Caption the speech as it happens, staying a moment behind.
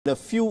In a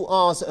few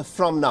hours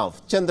from now,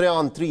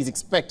 Chandrayaan-3 is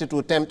expected to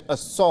attempt a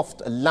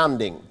soft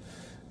landing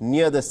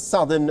near the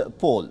southern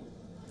pole.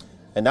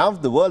 And now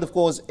the world, of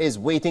course, is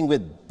waiting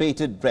with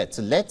bated breath.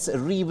 So let's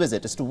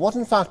revisit as to what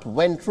in fact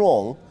went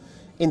wrong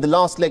in the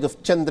last leg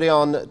of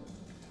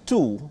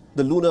Chandrayaan-2,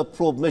 the lunar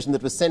probe mission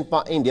that was sent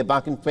by India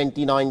back in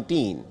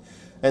 2019,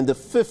 and the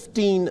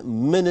 15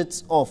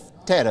 minutes of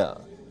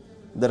terror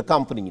that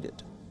accompanied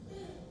it.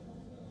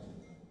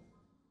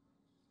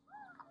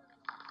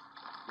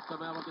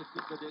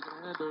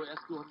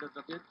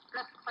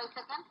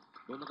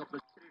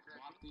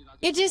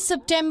 It is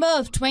September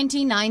of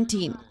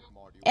 2019.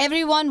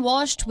 Everyone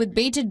watched with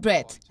bated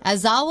breath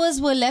as hours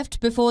were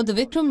left before the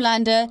Vikram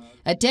lander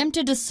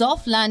attempted a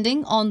soft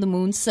landing on the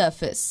moon's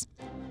surface.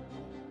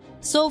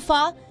 So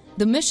far,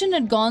 the mission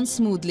had gone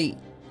smoothly.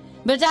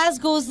 But as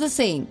goes the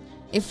saying,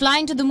 if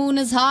flying to the moon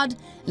is hard,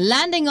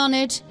 landing on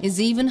it is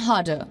even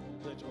harder.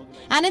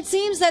 And it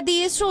seems that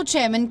the ISRO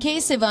chairman K.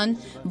 Sivan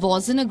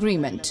was in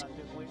agreement.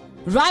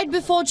 Right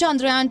before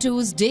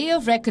Chandrayaan-2's day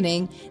of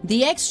reckoning,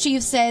 the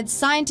ex-chief said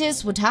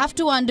scientists would have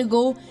to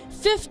undergo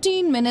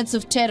 15 minutes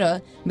of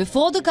terror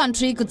before the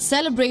country could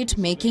celebrate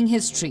making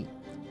history.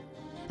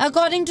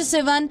 According to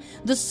Sivan,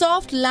 the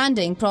soft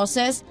landing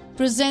process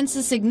presents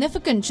a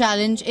significant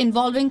challenge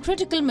involving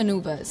critical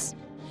maneuvers.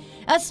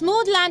 A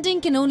smooth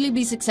landing can only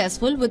be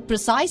successful with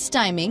precise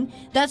timing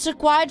that's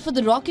required for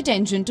the rocket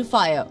engine to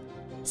fire.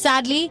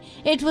 Sadly,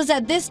 it was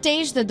at this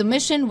stage that the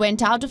mission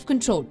went out of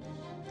control.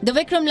 The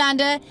Vikram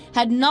lander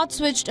had not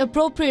switched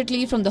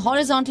appropriately from the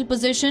horizontal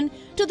position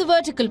to the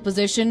vertical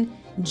position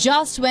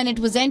just when it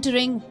was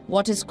entering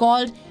what is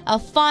called a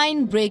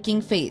fine braking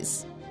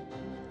phase.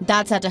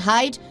 That's at a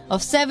height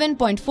of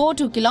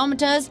 7.42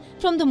 kilometers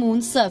from the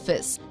moon's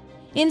surface.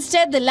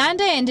 Instead, the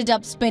lander ended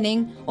up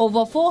spinning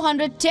over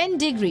 410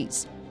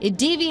 degrees. It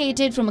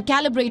deviated from a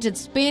calibrated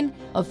spin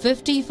of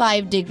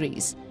 55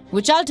 degrees,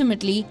 which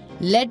ultimately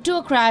led to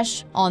a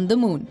crash on the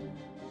moon.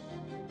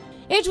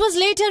 It was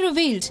later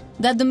revealed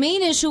that the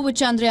main issue with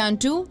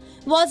Chandrayaan-2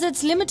 was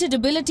its limited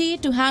ability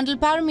to handle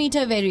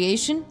parameter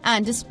variation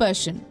and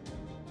dispersion.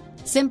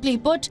 Simply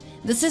put,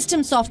 the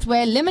system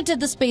software limited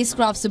the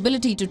spacecraft's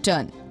ability to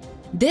turn.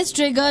 This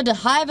triggered a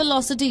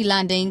high-velocity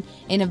landing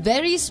in a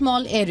very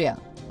small area,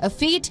 a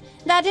feat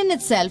that in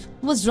itself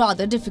was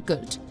rather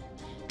difficult.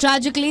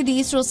 Tragically,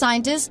 the ISRO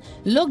scientists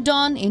looked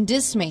on in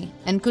dismay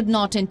and could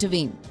not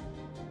intervene.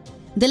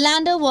 The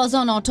lander was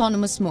on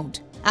autonomous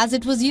mode, as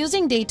it was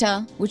using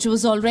data which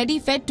was already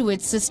fed to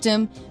its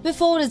system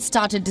before it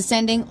started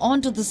descending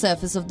onto the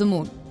surface of the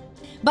moon.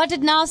 But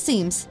it now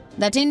seems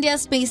that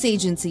India's space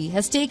agency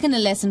has taken a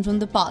lesson from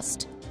the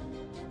past.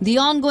 The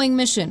ongoing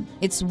mission,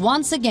 it's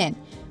once again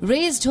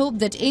raised hope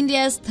that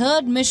India's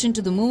third mission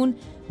to the moon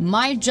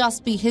might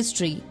just be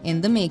history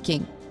in the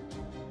making.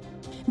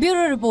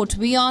 Bureau Report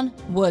WION,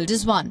 World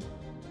is One.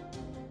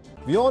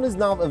 WION is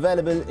now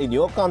available in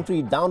your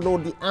country.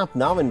 Download the app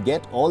now and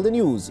get all the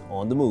news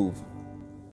on the move.